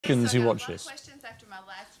Americans who watch this. Questions after my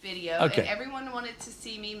last video, okay. And everyone wanted to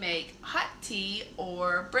see me make hot tea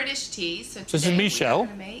or British tea. So this is Michelle. We're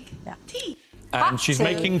going to make tea. And she's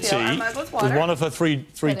making tea with one of her three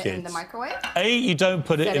kids. Put it in the microwave. A, you don't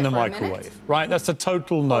put it in the microwave, right? That's a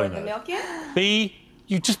total no-no. Pour the milk in. B,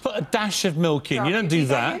 you just put a dash of milk in. You don't do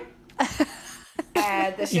that.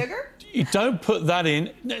 Add the sugar. You don't put that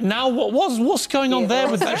in. Now, what's going on there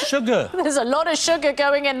with that sugar? There's a lot of sugar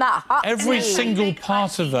going in that hot Every tea. single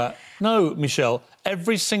part of that... No, Michelle,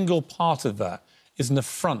 every single part of that is an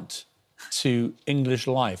affront to English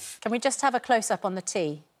life. Can we just have a close-up on the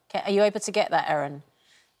tea? Are you able to get that, Erin?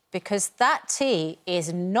 Because that tea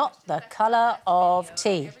is not the colour of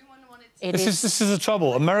tea. This is the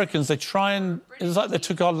trouble. Americans, they try and... It's like they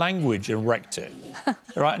took our language and wrecked it.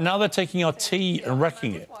 Right? Now they're taking our tea and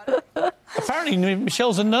wrecking it. Apparently,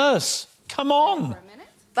 Michelle's a nurse. Come on.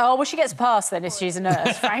 Oh, well, she gets past then if she's a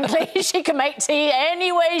nurse, frankly. She can make tea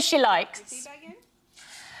any way she likes.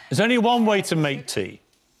 There's only one way to make tea.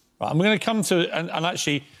 Right, I'm going to come to... And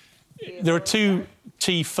actually, there are two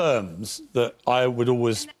tea firms that I would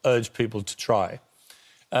always urge people to try.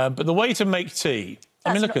 But the way to make tea...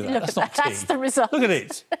 I mean, look at that. That's not tea. That's the result. Look at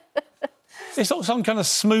it. It's not some kind of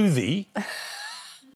smoothie.